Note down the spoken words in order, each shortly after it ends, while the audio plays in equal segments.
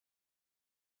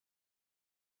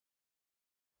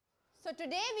So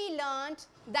today we learnt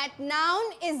that noun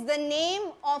is the name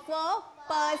of a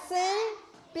person,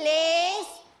 place,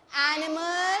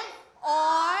 animal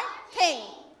or thing.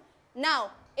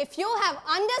 Now, if you have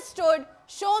understood,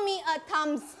 show me a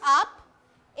thumbs up.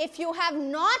 If you have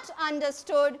not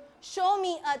understood, show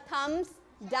me a thumbs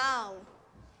down.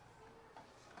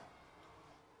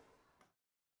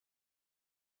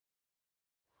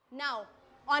 Now,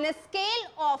 on a scale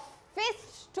of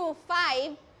fist to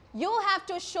 5, you have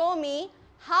to show me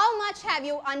how much have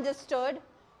you understood,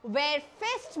 where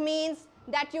fist means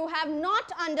that you have not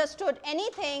understood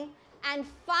anything and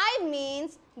 5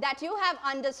 means that you have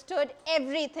understood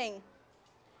everything.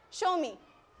 Show me.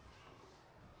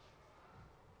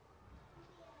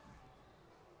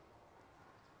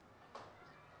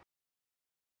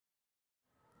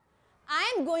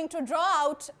 I am going to draw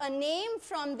out a name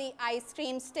from the ice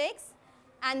cream sticks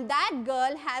and that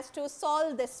girl has to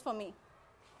solve this for me.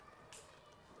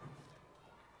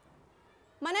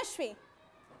 Manashwi,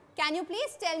 can you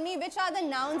please tell me which are the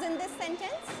nouns in this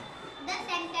sentence? The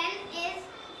sentence is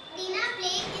Tina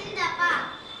played in the park.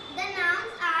 The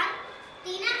nouns are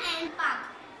Tina and park.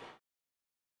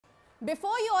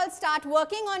 Before you all start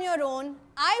working on your own,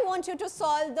 I want you to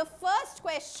solve the first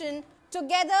question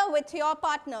together with your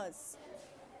partners.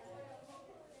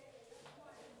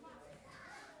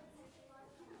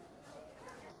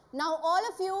 Now all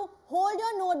of you hold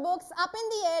your notebooks up in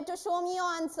the air to show me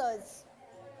your answers.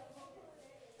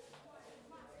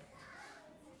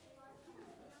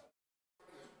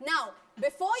 Now,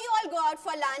 before you all go out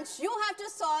for lunch, you have to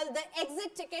solve the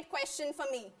exit ticket question for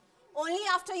me. Only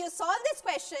after you solve this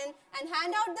question and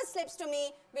hand out the slips to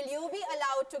me will you be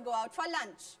allowed to go out for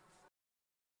lunch.